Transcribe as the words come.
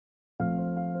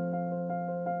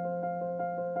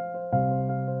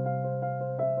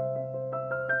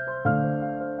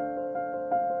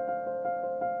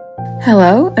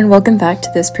Hello, and welcome back to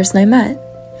This Person I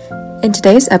Met. In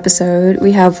today's episode,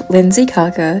 we have Lindsay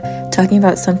Calka talking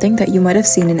about something that you might have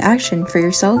seen in action for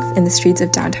yourself in the streets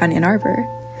of downtown Ann Arbor.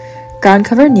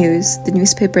 Groundcover News, the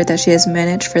newspaper that she has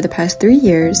managed for the past 3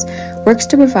 years, works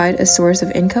to provide a source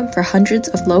of income for hundreds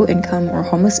of low-income or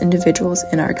homeless individuals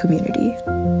in our community.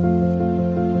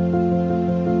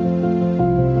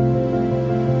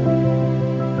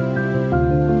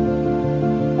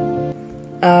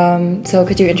 So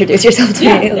could you introduce yourself to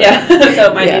me? Yeah.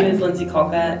 So my name is Lindsay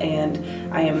Calka,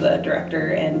 and I am the director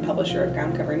and publisher of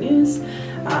Groundcover News.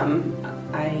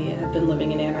 I have been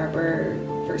living in Ann Arbor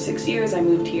for 6 years. I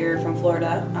moved here from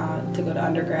Florida to go to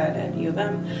undergrad at U of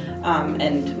M,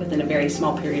 and within a very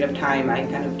small period of time, I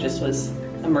kind of just was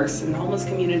immersed in the homeless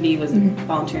community, was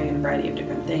volunteering in a variety of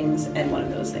different things, and one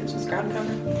of those things was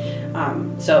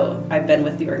Groundcover. So I've been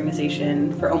with the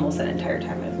organization for almost that entire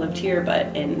time I've lived here,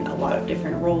 but in a lot of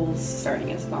different roles,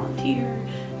 starting as a volunteer,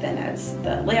 then as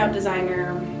the layout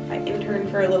designer. I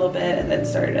interned for a little bit, and then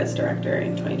started as director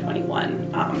in 2021.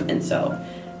 And so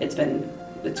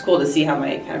it's cool to see how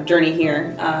my kind of journey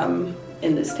here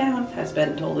in this town has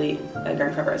been totally,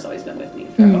 Groundcover has always been with me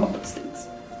for all those things.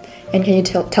 And can you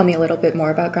tell me a little bit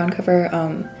more about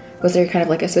Groundcover? Was there kind of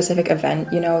like a specific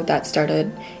event, that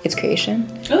started its creation?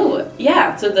 Oh,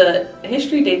 yeah. So the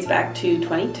history dates back to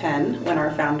 2010 when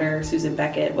our founder, Susan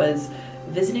Beckett, was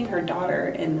visiting her daughter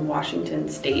in Washington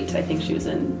State. I think she was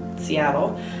in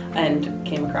Seattle, and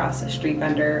came across a street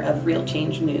vendor of Real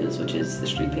Change News, which is the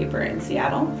street paper in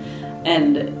Seattle.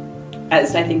 And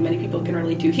as I think many people can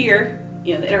relate to here,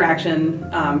 the interaction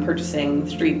purchasing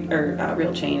street or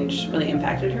Real Change really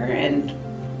impacted her, and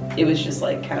it was just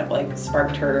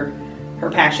sparked her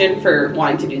passion for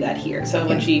wanting to do that here. So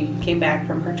when she came back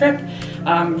from her trip,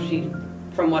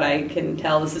 from what I can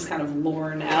tell, this is kind of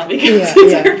lore now because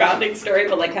it's her founding story,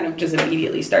 but kind of just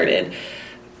immediately started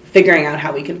figuring out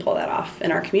how we can pull that off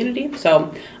in our community.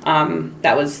 So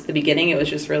that was the beginning. It was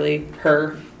just really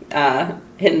her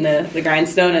hitting the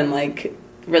grindstone and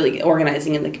really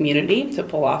organizing in the community to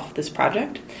pull off this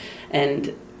project.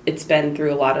 And it's been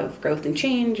through a lot of growth and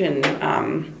change, and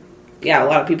a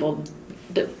lot of people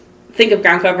think of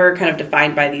Groundcover kind of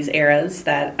defined by these eras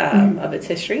that of its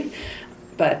history.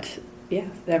 But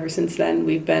ever since then,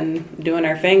 we've been doing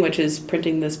our thing, which is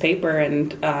printing this paper and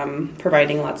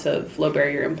providing lots of low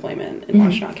barrier employment in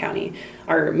Washtenaw County.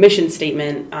 Our mission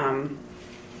statement,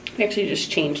 we actually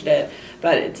just changed it,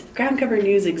 but it's Groundcover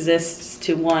News exists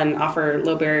to, one, offer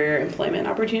low barrier employment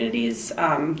opportunities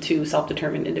to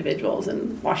self-determined individuals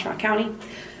in Washtenaw County,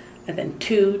 and then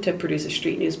 2, to produce a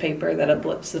street newspaper that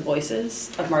uplifts the voices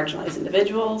of marginalized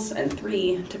individuals, and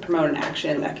 3, to promote an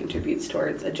action that contributes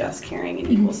towards a just, caring, and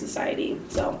equal society.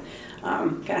 So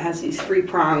kind of has these 3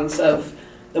 prongs of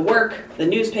the work, the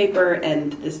newspaper,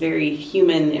 and this very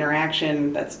human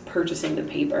interaction that's purchasing the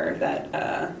paper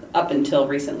that up until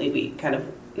recently we kind of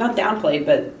not downplayed,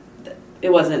 but it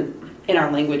wasn't in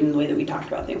our language in the way that we talked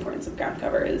about the importance of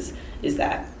Groundcover is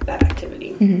that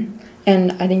activity. Mm-hmm.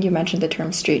 And I think you mentioned the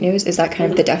term street news. Is that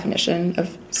kind of the definition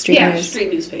of street news? Yeah,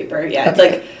 street newspaper. Yeah,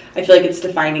 okay. It's I feel like its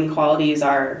defining qualities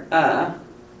are a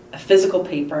physical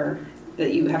paper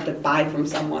that you have to buy from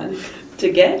someone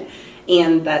to get,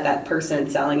 and that person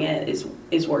selling it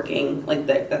is working,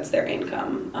 that's their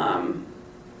income.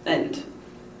 And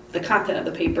the content of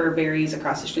the paper varies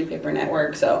across the street paper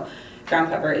network. So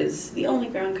Groundcover is the only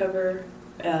Groundcover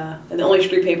and the only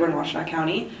street paper in Washtenaw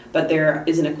County, but there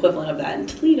is an equivalent of that in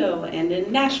Toledo and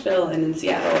in Nashville and in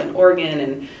Seattle and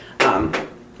Oregon and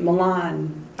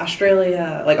Milan,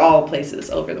 Australia, all places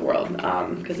over the world,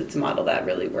 because it's a model that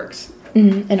really works.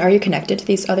 Mm-hmm. And are you connected to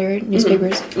these other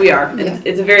newspapers? Mm-hmm. We are. Yeah.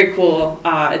 It's a very cool,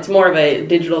 it's more of a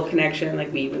digital connection.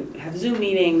 We even have Zoom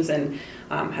meetings and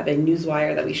have a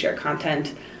newswire that we share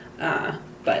content.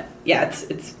 But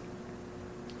it's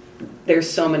there's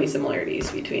so many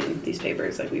similarities between these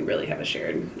papers. We really have a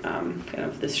shared kind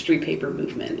of the street paper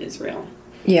movement is real.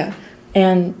 Yeah.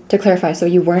 And to clarify, so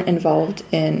you weren't involved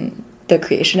in the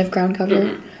creation of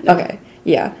Groundcover? Mm-hmm. No. Okay.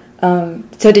 Yeah.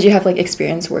 So did you have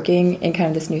experience working in kind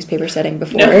of this newspaper setting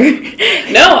before?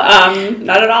 No,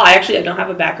 not at all. I don't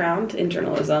have a background in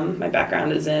journalism. My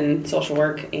background is in social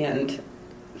work and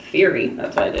theory.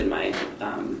 That's what I did my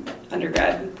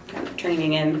undergrad kind of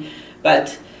training in.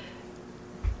 But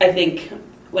I think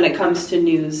when it comes to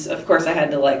news, of course, I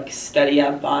had to study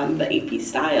up on the AP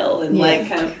style and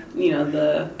kind of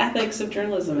the ethics of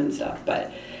journalism and stuff.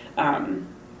 But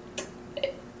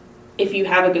if you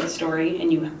have a good story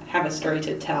and you have a story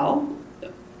to tell,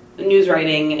 news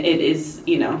writing, it is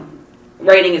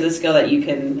writing is a skill that you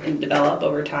can develop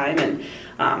over time, and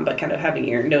but kind of having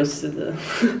your nose to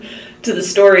the to the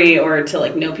story, or to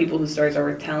like know people whose stories are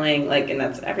worth telling, like, and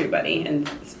that's everybody, and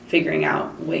figuring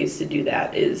out ways to do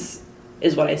that is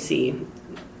what I see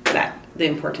that the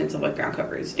importance of what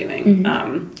Groundcover is doing.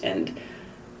 And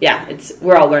yeah,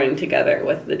 we're all learning together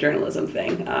with the journalism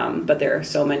thing, but there are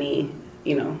so many,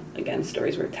 again,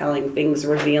 stories we're telling, things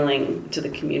revealing to the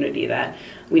community that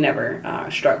we never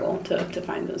struggle to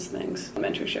find those things,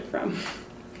 mentorship from.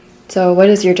 So what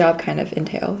does your job kind of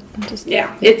entail?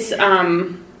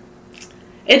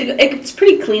 It's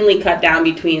pretty cleanly cut down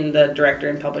between the director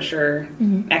and publisher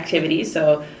activities.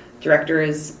 So director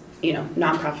is,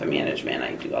 nonprofit management.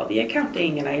 I do all the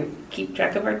accounting, and I keep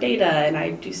track of our data, and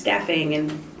I do staffing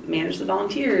and manage the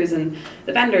volunteers and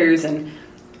the vendors, and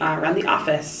run the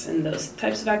office and those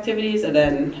types of activities. And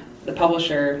then the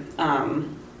publisher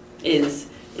it's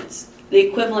the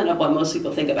equivalent of what most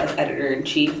people think of as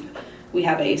editor-in-chief. We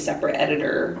have a separate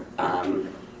editor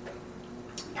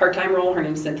part-time role. Her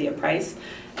name's Cynthia Price,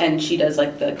 and she does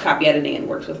like the copy editing and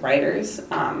works with writers.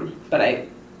 But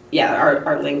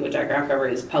our language at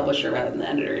Groundcover is publisher rather than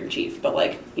editor-in-chief. But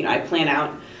I plan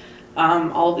out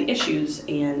all of the issues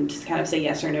and just kind of say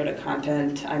yes or no to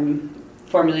content. I'm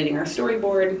formulating our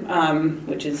storyboard,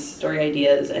 which is story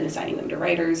ideas, and assigning them to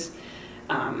writers.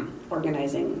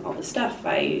 Organizing all the stuff.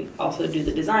 I also do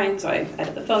the design, so I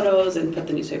edit the photos and put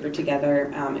the newspaper together,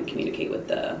 and communicate with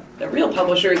the real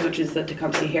publishers, which is the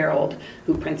Tecumseh Herald,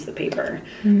 who prints the paper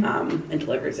and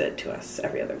delivers it to us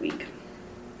every other week.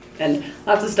 And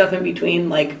lots of stuff in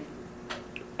between, it's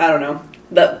hard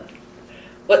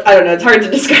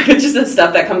to describe. It's just the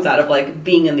stuff that comes out of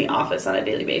being in the office on a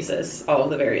daily basis, all of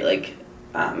the very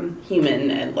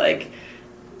human and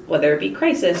whether it be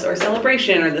crisis or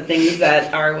celebration, or the things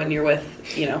that are when you're with,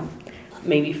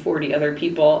 maybe 40 other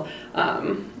people.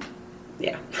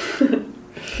 Yeah.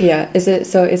 Is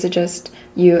it just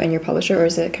you and your publisher, or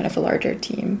is it kind of a larger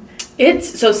team?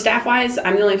 So staff-wise,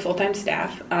 I'm the only full-time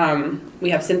staff.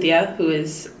 We have Cynthia, who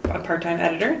is a part-time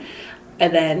editor,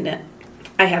 and then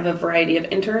I have a variety of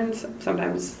interns.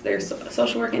 Sometimes there's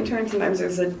social work interns, sometimes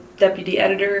there's a deputy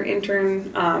editor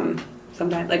intern,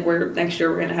 sometimes, next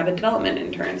year we're going to have a development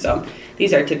intern. So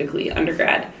these are typically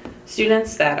undergrad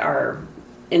students that are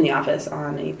in the office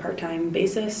on a part-time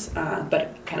basis,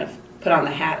 but kind of put on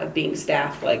the hat of being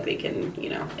staff, they can,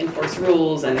 enforce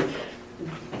rules and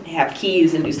have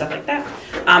keys and do stuff like that.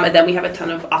 And then we have a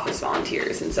ton of office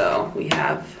volunteers, and so we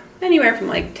have anywhere from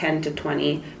 10 to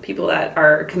 20 people that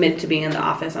are committed to being in the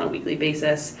office on a weekly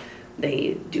basis.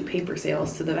 They do paper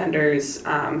sales to the vendors,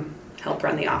 help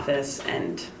run the office,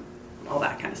 and all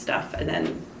that kind of stuff. And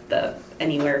then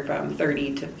anywhere from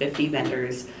 30 to 50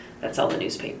 vendors that sell the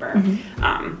newspaper.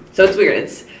 So it's weird.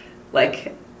 It's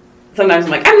sometimes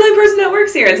I'm I'm the only person that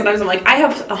works here, and sometimes I'm I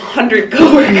have 100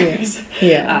 coworkers.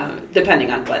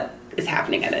 Depending on what is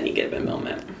happening at any given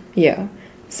moment. Yeah.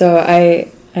 So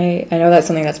I know that's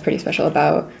something that's pretty special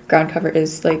about Groundcover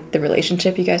is the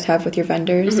relationship you guys have with your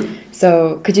vendors.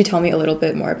 So could you tell me a little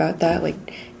bit more about that?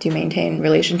 Do you maintain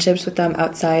relationships with them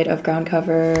outside of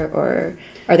Groundcover, or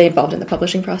are they involved in the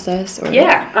publishing process? Or?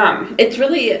 Yeah, it's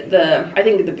really I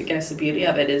think the biggest beauty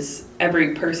of it is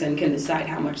every person can decide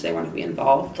how much they want to be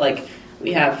involved.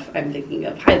 I'm thinking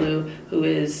of Hailu, who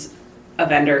is a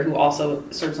vendor who also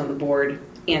serves on the board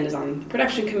and is on the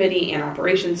production committee and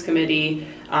operations committee.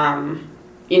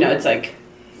 It's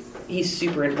he's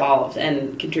super involved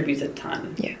and contributes a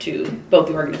ton to both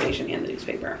the organization and the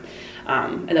newspaper.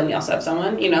 And then we also have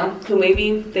someone, who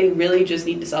maybe they really just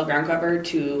need to sell Groundcover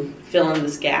to fill in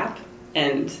this gap,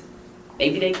 and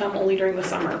maybe they come only during the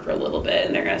summer for a little bit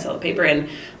and they're going to sell the paper, and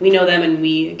we know them and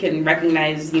we can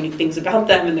recognize unique things about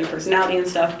them and their personality and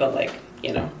stuff, but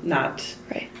not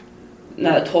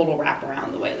a total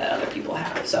wraparound the way that other people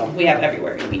have. So we have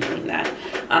everywhere in between that.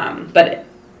 But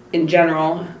in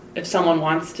general, if someone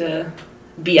wants to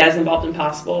be as involved as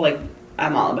possible,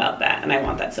 I'm all about that, and I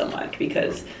want that so much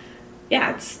because,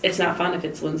 it's not fun if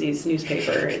it's Lindsay's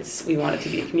newspaper. We want it to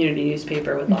be a community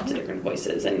newspaper with lots of different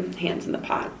voices and hands in the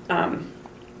pot.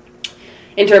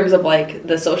 In terms of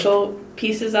the social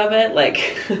pieces of it,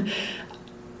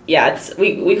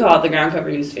 we call it the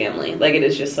Groundcover News family. It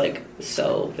is just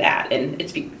so that, and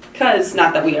it's because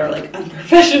not that we are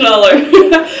unprofessional or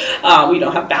we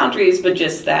don't have boundaries, but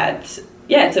just that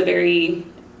it's a very,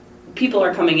 people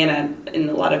are coming in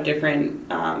a lot of different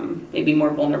maybe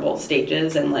more vulnerable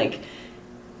stages, and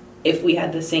if we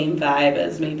had the same vibe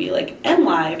as maybe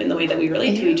NLive in the way that we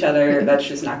relate to each other, that's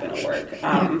just not going to work.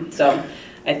 So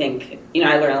I think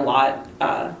I learn a lot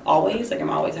always.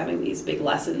 I'm always having these big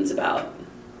lessons about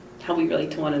how we relate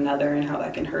to one another and how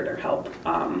that can hurt or help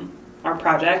our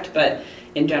project. But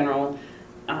in general,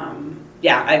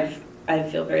 I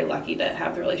feel very lucky to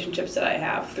have the relationships that I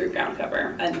have through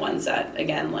Groundcover, and ones that,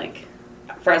 again, like,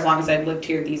 for as long as I've lived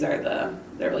here, these are the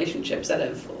relationships that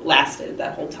have lasted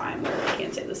that whole time, where I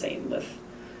can't say the same with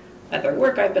other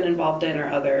work I've been involved in,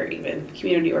 or other even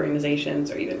community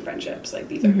organizations, or even friendships. Like,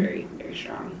 these are very, very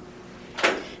strong.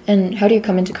 And how do you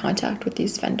come into contact with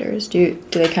these vendors? Do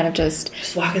they kind of just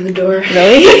walk in the door?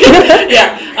 Really?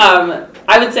 Yeah.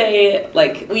 I would say,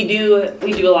 like, we do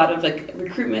a lot of, like,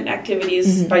 recruitment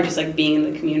activities by just, like, being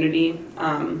in the community.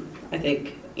 I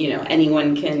think,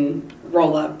 anyone can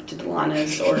roll up to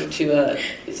Delana's or to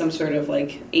some sort of,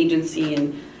 like, agency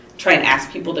and try and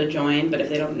ask people to join, but if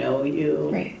they don't know you,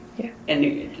 right? Yeah.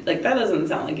 And, like, that doesn't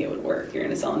sound like it would work. You're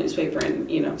going to sell a newspaper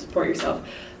and, support yourself.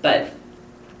 But,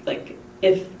 like,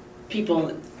 if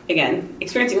people, again,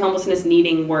 experiencing homelessness,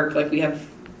 needing work, like, we have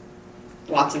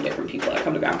lots of different people that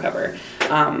come to Groundcover.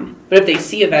 But if they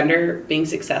see a vendor being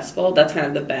successful, that's kind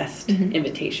of the best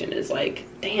invitation, is like,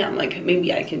 damn, like,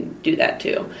 maybe I can do that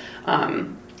too.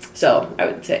 So I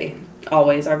would say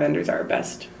always our vendors are our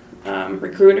best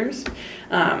recruiters.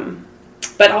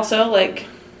 But also, like,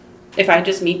 if I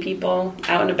just meet people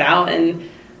out and about and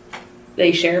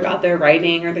they share about their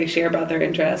writing or they share about their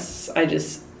interests,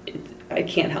 I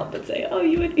can't help but say, oh,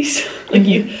 you would be so, like,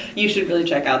 you should really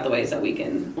check out the ways that we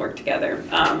can work together.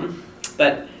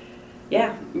 But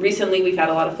yeah, recently we've had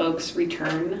a lot of folks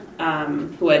return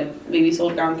who had maybe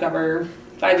sold Groundcover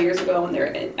 5 years ago when they're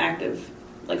in active,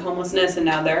 like, homelessness, and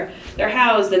now they're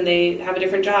housed and they have a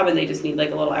different job and they just need,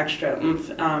 like, a little extra oomph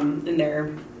in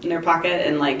their pocket,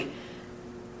 and, like,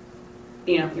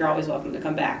 you're always welcome to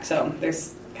come back. So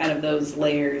there's kind of those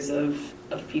layers of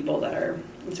people that are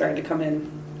starting to come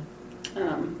in.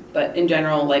 But in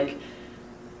general, like,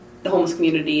 the homeless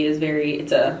community is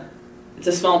it's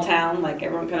a small town, like,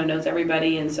 everyone kind of knows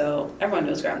everybody, and so everyone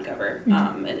knows Groundcover,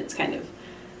 and it's kind of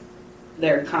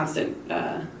their constant,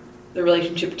 the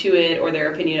relationship to it or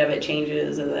their opinion of it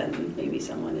changes, and then maybe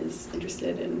someone is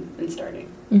interested in starting.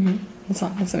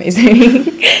 That's amazing.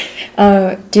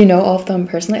 Do you know all of them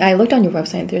personally? I looked on your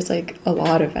website, there's, like, a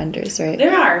lot of vendors, right?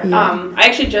 There are. Yeah. I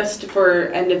actually just, for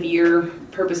end of year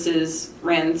purposes,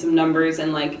 ran some numbers,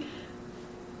 and, like,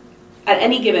 at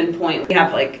any given point we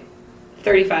have, like,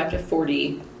 35 to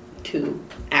 42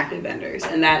 active vendors,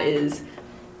 and that is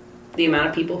the amount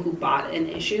of people who bought an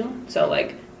issue. So,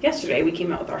 like, yesterday we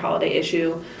came out with our holiday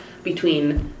issue.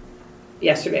 Between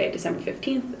yesterday, December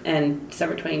 15th, and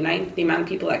December 29th, the amount of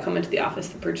people that come into the office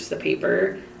to purchase the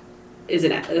paper is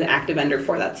an active vendor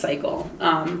for that cycle.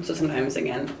 So sometimes,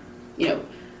 again,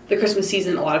 the Christmas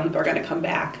season, a lot of people are going to come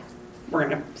back. We're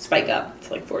going to spike up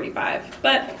to, like, 45.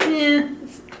 But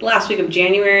it's the last week of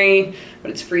January,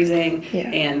 but it's freezing,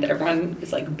 and everyone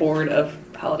is, like, bored of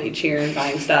holiday cheer and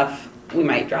buying stuff. We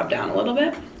might drop down a little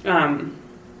bit.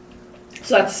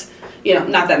 So that's,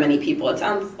 not that many people. It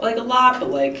sounds like a lot, but,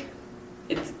 like,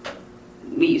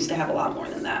 we used to have a lot more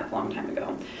than that a long time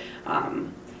ago.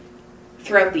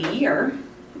 Throughout the year,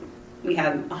 we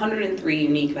had 103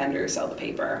 unique vendors sell the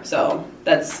paper. So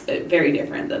that's very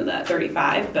different than the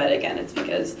 35. But again, it's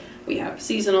because we have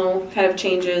seasonal kind of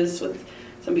changes with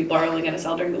some people are only going to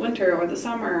sell during the winter or the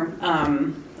summer.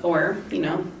 Or,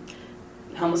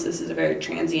 homelessness is a very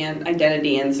transient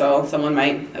identity. And so someone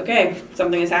might, okay,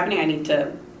 something is happening. I need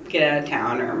to get out of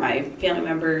town, or my family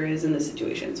member is in this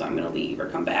situation, so I'm going to leave or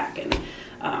come back. And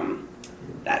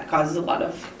that causes a lot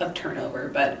of turnover.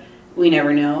 But we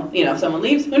never know. If someone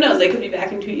leaves, who knows? They could be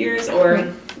back in 2 years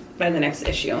or by the next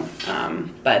issue.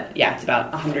 But yeah, it's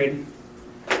about 100,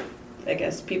 I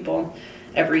guess, people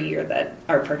every year that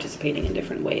are participating in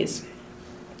different ways.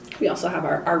 We also have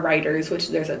our writers, which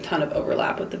there's a ton of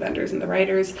overlap with the vendors and the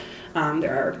writers.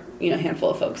 There are, a handful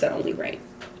of folks that only write.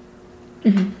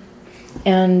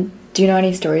 And do you know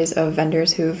any stories of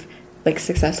vendors who've, like,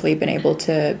 successfully been able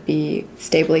to be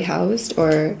stably housed,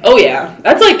 or? Oh yeah,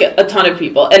 that's, like, a ton of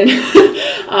people. And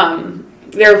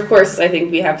there, of course, I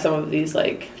think we have some of these,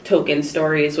 like, token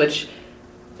stories, which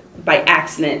by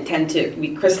accident tend to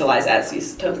be crystallized as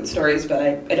these token stories, but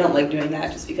I don't like doing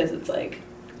that just because it's, like,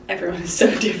 everyone is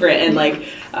so different, and, like,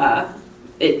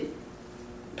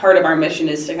 part of our mission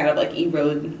is to kind of, like,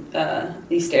 erode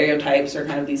these stereotypes or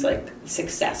kind of these, like,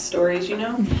 success stories,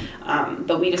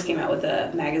 but we just came out with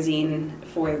a magazine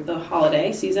for the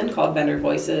holiday season called Vendor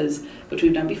Voices, which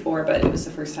we've done before, but it was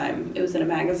the first time it was in a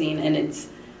magazine, and it's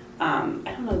I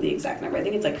don't know the exact number, I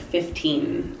think it's like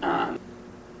 15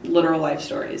 literal life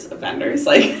stories of vendors.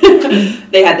 Like,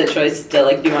 they had the choice to,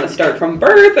 like, do you want to start from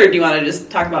birth, or do you want to just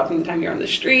talk about from the time you're on the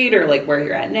street, or, like, where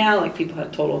you're at now? Like, people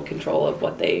had total control of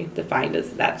what they defined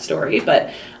as that story,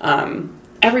 but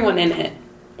everyone in it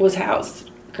was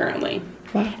housed currently.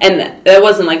 Wow. And that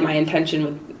wasn't like my intention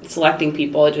with selecting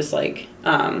people. It just like,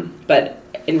 but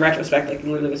in retrospect, like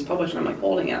literally was published, and I'm like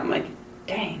holding it. I'm like,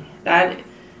 dang, that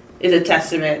is a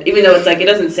testament. Even though it's like it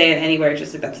doesn't say it anywhere, it's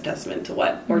just like that's a testament to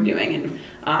what we're doing. And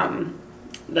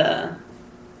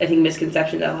I think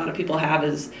misconception that a lot of people have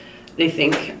is they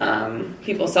think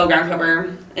people sell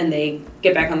Groundcover and they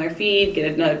get back on their feet,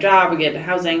 get another job, or get into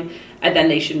housing, and then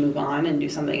they should move on and do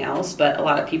something else. But a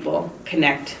lot of people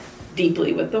connect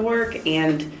deeply with the work,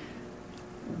 and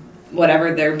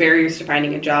whatever their barriers to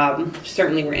finding a job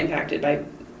certainly were impacted by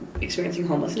experiencing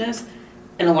homelessness.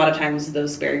 And a lot of times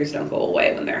those barriers don't go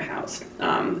away when they're housed.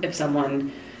 If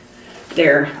someone,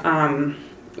 their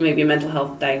maybe a mental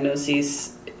health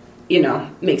diagnosis,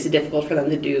 makes it difficult for them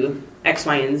to do X,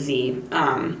 Y, and Z,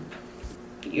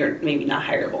 you're maybe not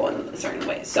hireable in a certain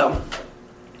way. So,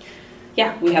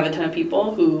 yeah, we have a ton of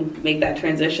people who make that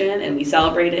transition, and we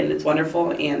celebrate it, and it's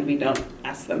wonderful, and we don't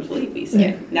ask them to leave. We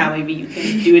say, now maybe you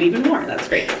can do it even more. That's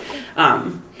great.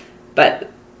 But,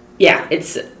 yeah,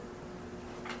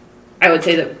 I would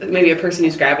say that maybe a person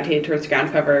who's gravitated towards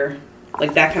Groundcover,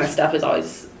 like that kind of stuff is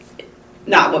always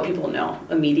not what people know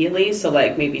immediately. So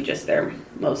like maybe just their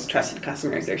most trusted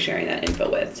customers they're sharing that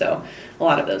info with. So a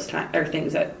lot of those are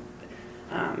things that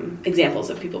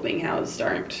examples of people being housed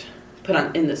aren't put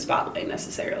on in the spotlight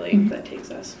necessarily. That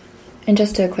takes us. And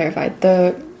just to clarify,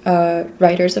 the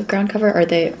writers of Groundcover, are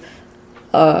they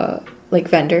like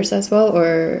vendors as well,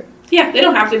 or? Yeah, they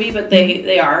don't have to be, but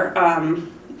they are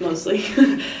mostly.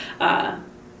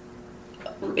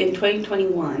 In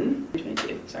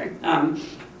 2022,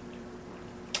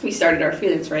 we started our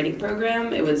freelance writing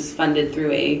program. It was funded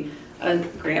through a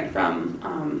grant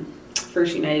from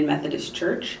First United Methodist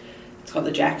Church. It's called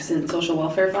the Jackson Social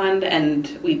Welfare Fund,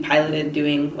 and we piloted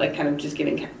doing like kind of just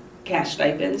giving cash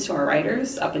stipends to our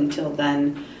writers. Up until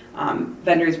then,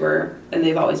 vendors were, and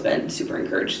they've always been super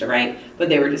encouraged to write, but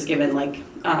they were just given like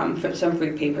some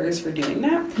free papers for doing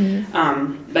that.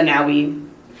 But now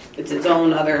it's its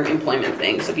own other employment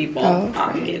thing, so people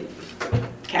get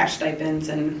cash stipends,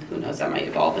 and who knows, that might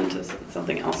evolve into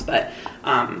something else. But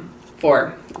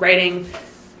for writing,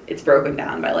 it's broken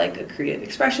down by like a creative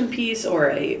expression piece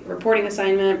or a reporting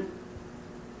assignment.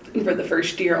 And for the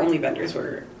first year, only vendors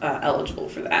were eligible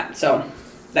for that. So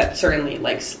that certainly,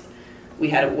 like, we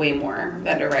had way more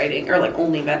vendor writing, or like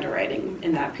only vendor writing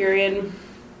in that period.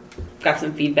 Got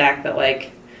some feedback that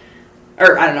like,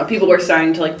 or I don't know, people were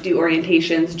starting to like do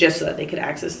orientations just so that they could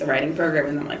access the writing program,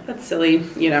 and I'm like, that's silly,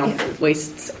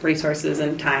 wastes resources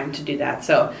and time to do that.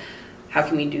 So how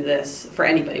can we do this for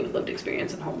anybody with lived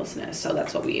experience of homelessness? So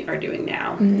that's what we are doing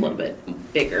now, a little bit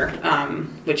bigger,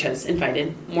 which has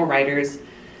invited more writers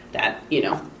that,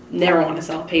 never want to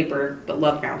sell paper but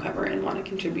love Groundcover and want to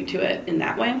contribute to it in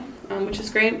that way, which is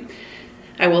great.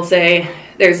 I will say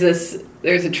there's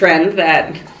a trend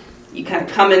that you kind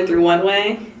of come in through one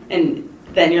way, and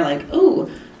then you're like, oh,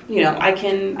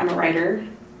 I'm a writer,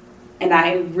 and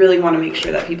I really want to make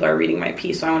sure that people are reading my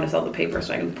piece, so I want to sell the paper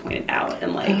so I can point it out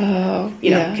and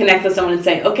connect with someone and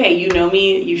say, okay, you know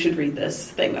me, you should read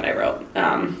this thing that I wrote.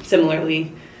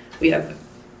 Similarly, we have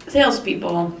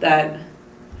salespeople that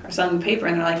are selling the paper,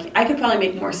 and they're like, I could probably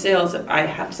make more sales if I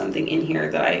have something in here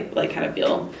that I like kind of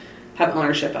feel have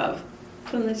ownership of.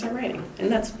 So then they start writing,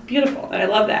 and that's beautiful, and I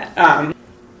love that.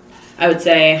 I would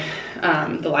say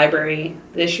the library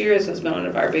this year has been one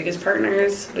of our biggest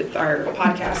partners with our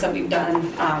podcast that we've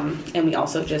done, and we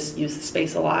also just use the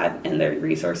space a lot and their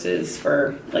resources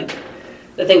for, like,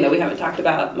 the thing that we haven't talked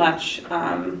about much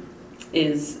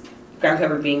is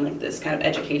Groundcover being like this kind of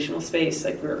educational space.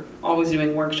 Like, we're always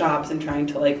doing workshops and trying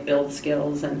to like build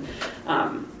skills and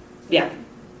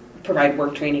provide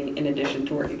work training in addition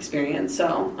to work experience.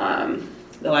 So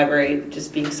the library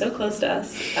just being so close to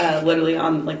us, literally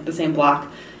on like the same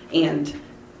block, and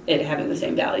it having the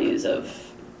same values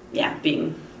of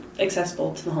being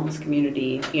accessible to the homeless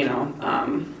community,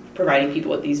 providing people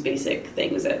with these basic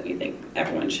things that we think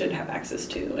everyone should have access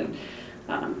to. And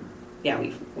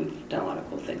we've done a lot of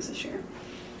cool things this year.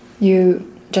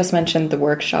 You just mentioned the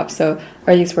workshops. So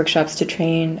are these workshops to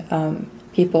train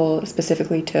people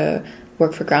specifically to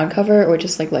work for Groundcover, or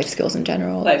just like life skills in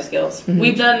general? Life skills.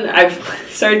 I've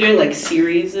started doing like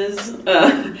series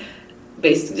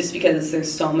based just because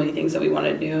there's so many things that we want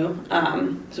to do.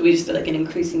 So we just did like an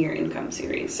increasing your income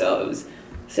series. So it was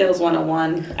Sales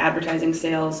 101, advertising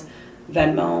sales,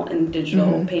 Venmo and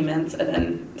digital payments, and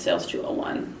then Sales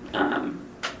 201.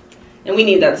 And we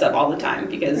need that stuff all the time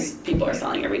because people are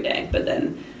selling every day. But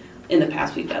then in the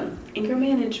past we've done anger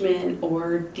management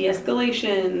or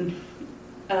de-escalation,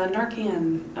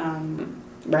 Narcan,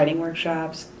 writing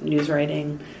workshops, news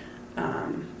writing,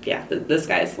 the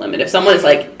sky's the limit. If someone is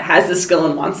like has the skill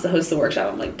and wants to host the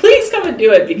workshop, I'm like, please come and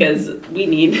do it, because we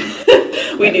need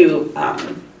we do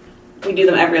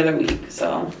them every other week.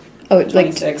 So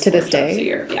like to this day, a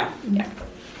year. Yeah.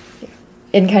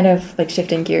 And kind of like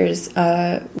shifting gears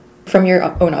from your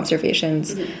own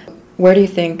observations, where do you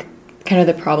think kind of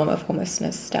the problem of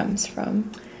homelessness stems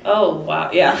from? Oh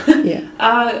wow, yeah.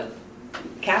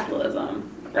 Capitalism.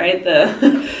 Right?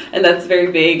 And that's very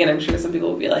vague, and I'm sure some people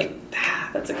will be like,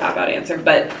 that's a cop-out answer.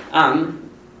 But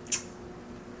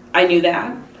I knew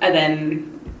that, and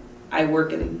then I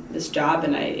work in this job,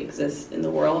 and I exist in the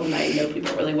world, and I know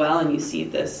people really well, and you see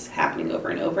this happening over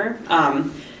and over.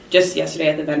 Just yesterday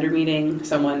at the vendor meeting,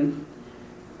 someone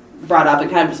brought up and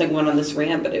kind of just like went on this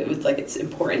rant, but it was like it's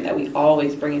important that we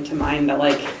always bring it to mind that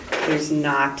like there's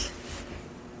not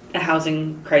a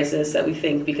housing crisis that we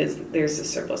think because there's a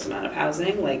surplus amount of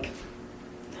housing. Like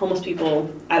homeless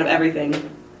people out of everything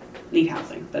need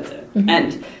housing. That's it.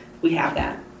 And we have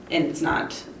that, and it's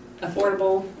not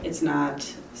affordable, it's not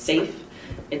safe,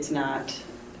 it's not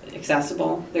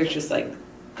accessible. There's just like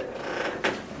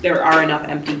there are enough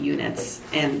empty units,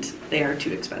 and they are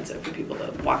too expensive for people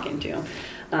to walk into.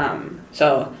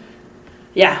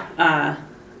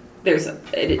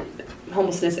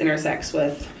 Homelessness intersects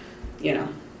with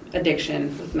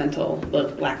addiction,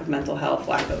 with lack of mental health,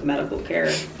 lack of medical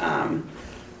care,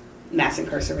 mass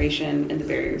incarceration, and the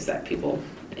barriers that people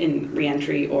in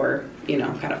reentry or,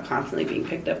 kind of constantly being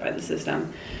picked up by the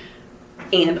system.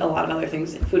 And a lot of other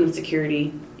things, food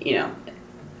insecurity,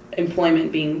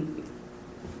 employment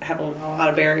having a lot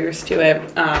of barriers to it.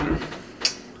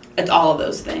 It's all of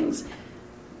those things.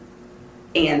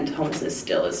 And homelessness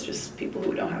still is just people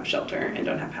who don't have shelter and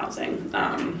don't have housing.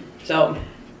 So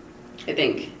I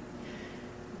think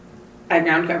at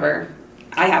Groundcover,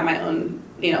 I have my own,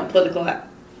 political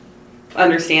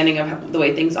understanding of the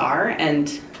way things are,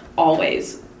 and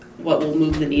always what will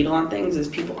move the needle on things is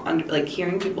people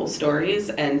hearing people's stories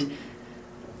and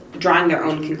drawing their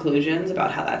own conclusions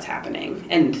about how that's happening.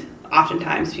 And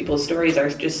oftentimes people's stories are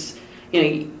just,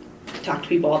 you talk to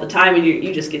people all the time, and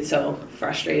you just get so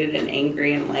frustrated and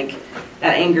angry, and like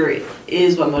that anger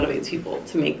is what motivates people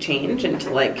to make change and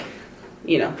to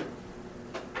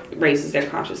raises their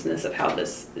consciousness of how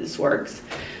this works.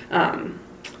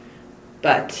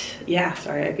 But yeah,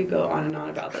 sorry, I could go on and on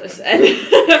about this. And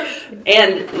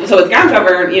so with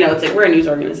Groundcover, it's like we're a news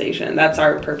organization. That's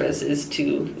our purpose, is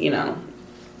to,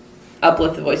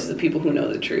 uplift the voices of people who know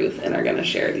the truth and are going to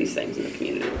share these things in the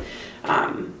community.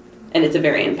 And it's a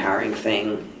very empowering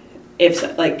thing if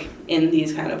in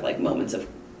these kind of moments of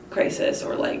crisis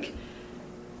or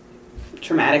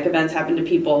traumatic events happen to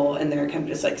people and they're kind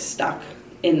of just stuck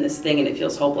in this thing and it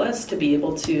feels hopeless, to be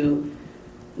able to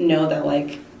know that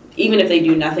even if they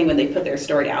do nothing when they put their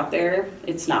story out there,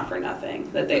 it's not for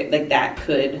nothing. That they that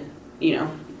could,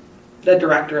 the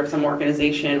director of some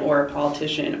organization or a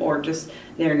politician or just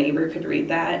their neighbor could read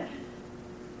that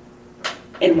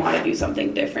and want to do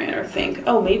something different, or think,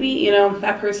 oh, maybe,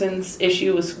 that person's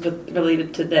issue was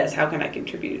related to this. How can I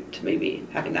contribute to maybe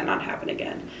having that not happen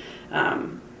again?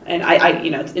 And I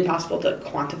it's impossible to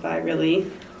quantify really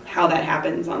how that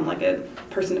happens on a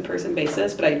person-to-person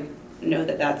basis, but I know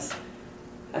that's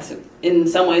in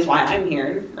some ways why I'm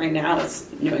here right now, is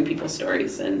knowing people's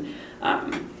stories and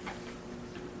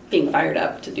being fired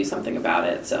up to do something about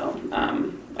it. So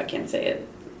I can't say it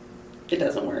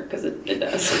doesn't work, because it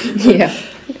does. Yeah.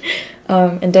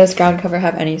 And does Groundcover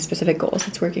have any specific goals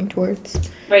it's working towards?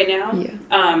 Right now? Yeah.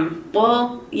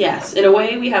 Well, yes. In a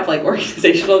way, we have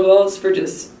organizational goals for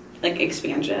just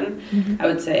expansion. Mm-hmm. I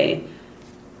would say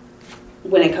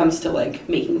when it comes to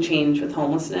making change with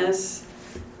homelessness,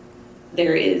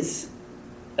 there is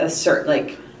a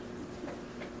certain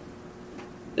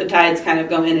the tides kind of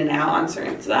go in and out on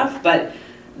certain stuff, but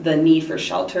the need for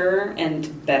shelter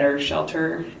and better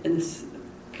shelter in this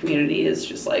community is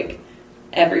just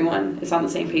everyone is on the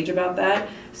same page about that.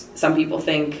 Some people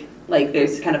think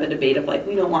there's kind of a debate of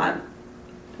we want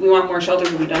more shelter,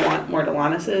 but we don't want more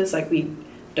Delanesses. We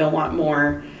don't want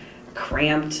more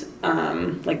cramped,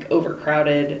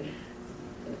 overcrowded,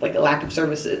 a lack of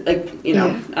services.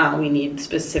 We need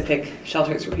specific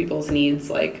shelters for people's needs,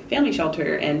 family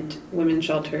shelter and women's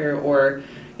shelter, or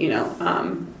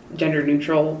gender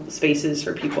neutral spaces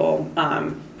for people,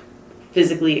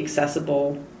 physically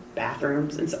accessible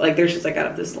bathrooms, and so there's just kind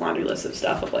of this laundry list of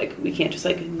stuff of we can't just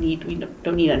we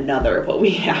don't need another of what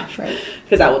we have, right?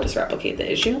 Because that will just replicate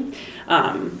the issue.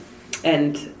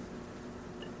 And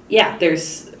yeah,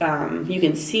 there's you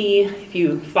can see, if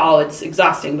you follow, it's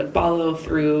exhausting, but follow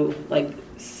through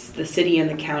the city and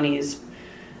the county's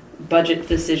budget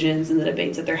decisions and the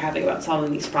debates that they're having about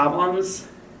solving these problems,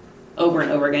 over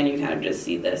and over again, you kind of just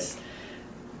see this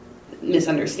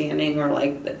misunderstanding, or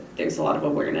like that there's a lot of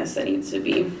awareness that needs to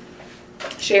be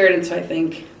shared. And so I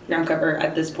think Groundcover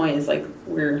at this point is like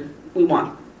we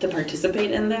want to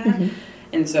participate in that. Mm-hmm.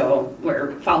 And so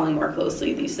we're following more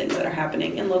closely these things that are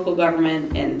happening in local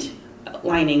government and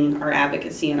aligning our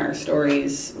advocacy and our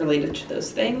stories related to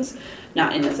those things,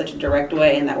 not in such a direct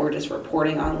way and that we're just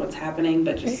reporting on what's happening,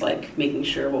 but just like making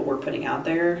sure what we're putting out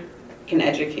there can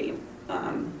educate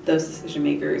those decision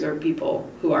makers or people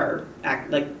who are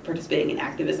participating in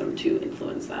activism to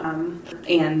influence them.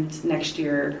 And next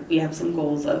year we have some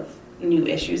goals of new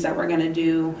issues that we're going to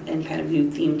do and kind of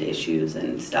new themed issues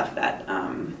and stuff that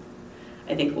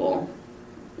I think will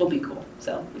be cool.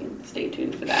 So you can stay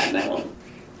tuned for that, and I will.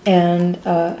 And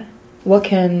what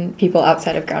can people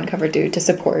outside of Groundcover do to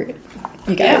support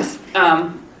you guys?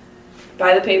 Yeah.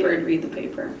 Buy the paper and read the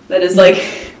paper. That is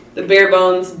like the bare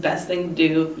bones best thing to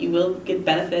do. You will get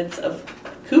benefits of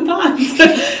coupons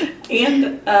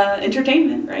and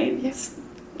entertainment, right? It's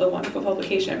a wonderful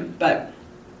publication. But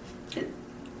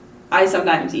I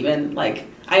sometimes even, I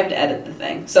have to edit the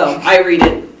thing. So I read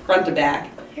it front to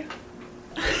back. Yeah.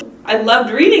 I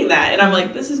loved reading that. And I'm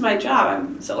like, this is my job.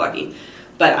 I'm so lucky.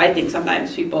 But I think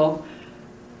sometimes people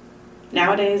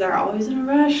nowadays are always in a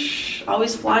rush,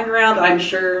 always flying around. I'm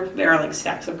sure there are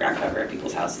stacks of Groundcover at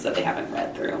people's houses that they haven't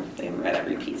read through. They haven't read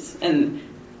every piece. And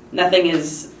nothing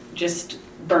is just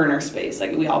burner space.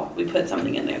 We put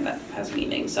something in there that has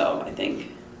meaning. So I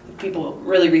think if people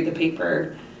really read the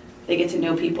paper, they get to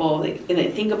know people, and they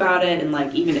think about it,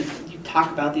 and even if you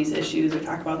talk about these issues or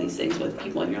talk about these things with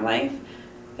people in your life,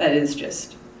 that is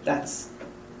just, that's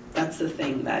the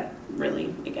thing that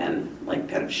really, again,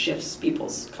 kind of shifts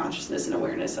people's consciousness and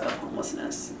awareness of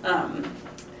homelessness. And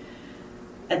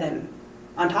then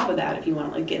on top of that, if you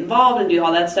want to get involved and do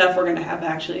all that stuff, we're going to have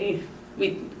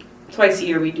twice a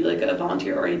year we do a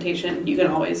volunteer orientation. You can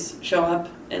always show up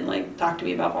and talk to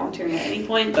me about volunteering at any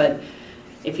point, but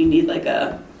if you need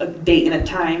a date and a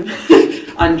time,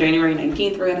 on January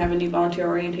 19th we're going to have a new volunteer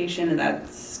orientation, and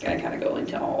that's going to kind of go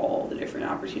into all the different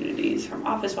opportunities from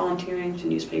office volunteering to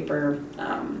newspaper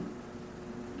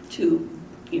to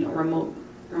remote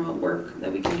work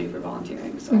that we can do for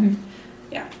volunteering. So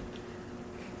yeah.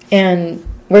 And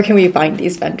where can we find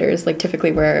these vendors?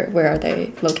 Typically where are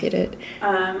they located?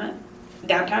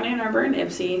 Downtown Ann Arbor and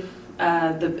Ypsi.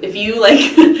 If you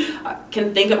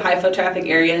can think of high foot traffic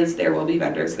areas, there will be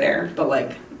vendors there.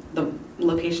 But the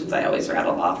locations I always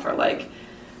rattle off are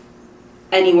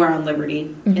anywhere on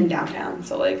Liberty in downtown.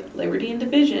 So Liberty and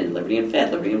Division, Liberty and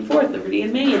 5th, Liberty and 4th, Liberty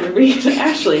and Main, Liberty and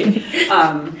Ashley.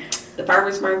 The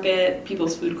farmers market,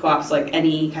 people's food co-ops,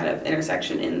 any kind of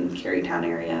intersection in Carytown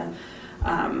area.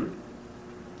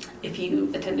 If you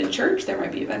attend a church, there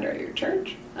might be a vendor at your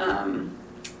church.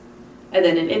 And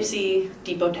then in Ypsi,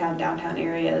 Depot Town, downtown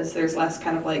areas, there's less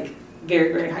kind of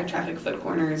very, very high traffic foot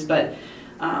corners, but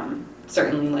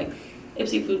certainly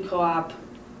Ypsi Food Co-op,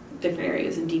 different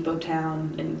areas in Depot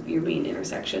Town and your main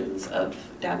intersections of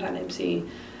downtown Ypsi.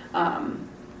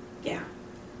 Yeah,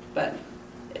 but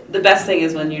the best thing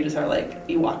is when you just are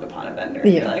you walk upon a vendor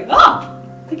and you're oh,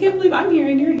 I can't believe I'm here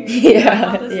and you're here.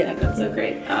 Yeah, thing. That's so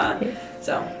great.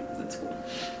 So that's cool.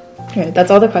 All right,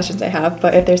 that's all the questions I have,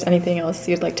 but if there's anything else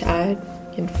you'd like to add,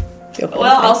 you can feel free.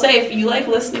 Well, I'll say if you like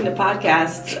listening to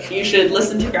podcasts, you should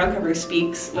listen to Groundcover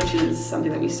Speaks, which is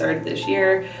something that we started this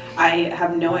year. I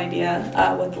have no idea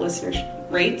what the listener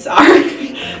rates are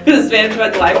because it's managed by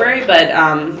the library, but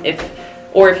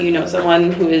if you know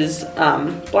someone who is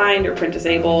blind or print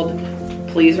disabled,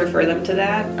 please refer them to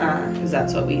that because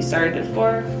that's what we started it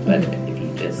for. But if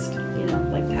you just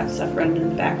like to have stuff running in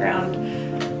the background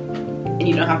and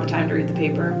you don't have the time to read the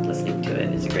paper, listening to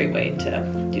it is a great way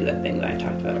to do that thing that I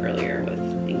talked about earlier with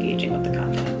engaging with the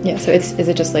content. Yeah, so is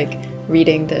it just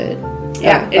reading the...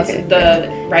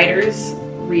 the writers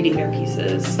reading their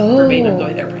pieces verbatim the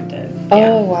way they're printed.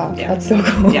 Oh, wow. Yeah. That's so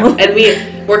cool. Yeah,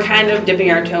 and we're kind of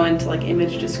dipping our toe into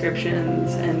image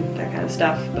descriptions and that kind of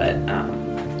stuff, but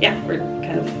we're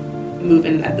kind of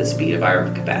moving at the speed of our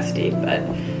capacity, but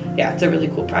yeah, it's a really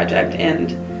cool project,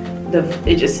 and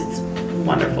it's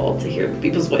wonderful to hear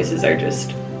people's voices are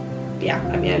just,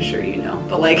 I'm sure you know,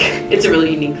 but it's a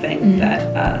really unique thing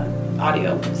that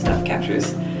audio stuff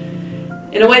captures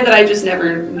in a way that I just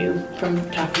never knew from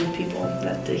talking to people,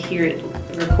 that to hear it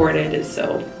recorded is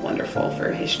so wonderful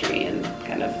for history and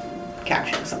kind of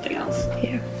capturing something else.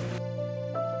 Yeah.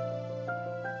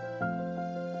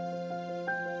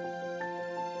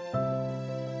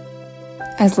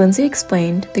 As Lindsay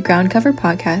explained, the Groundcover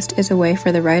podcast is a way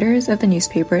for the writers of the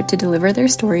newspaper to deliver their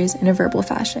stories in a verbal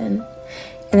fashion.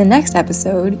 In the next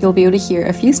episode, you'll be able to hear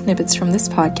a few snippets from this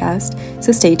podcast,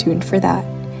 so stay tuned for that.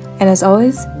 And as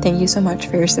always, thank you so much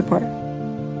for your support.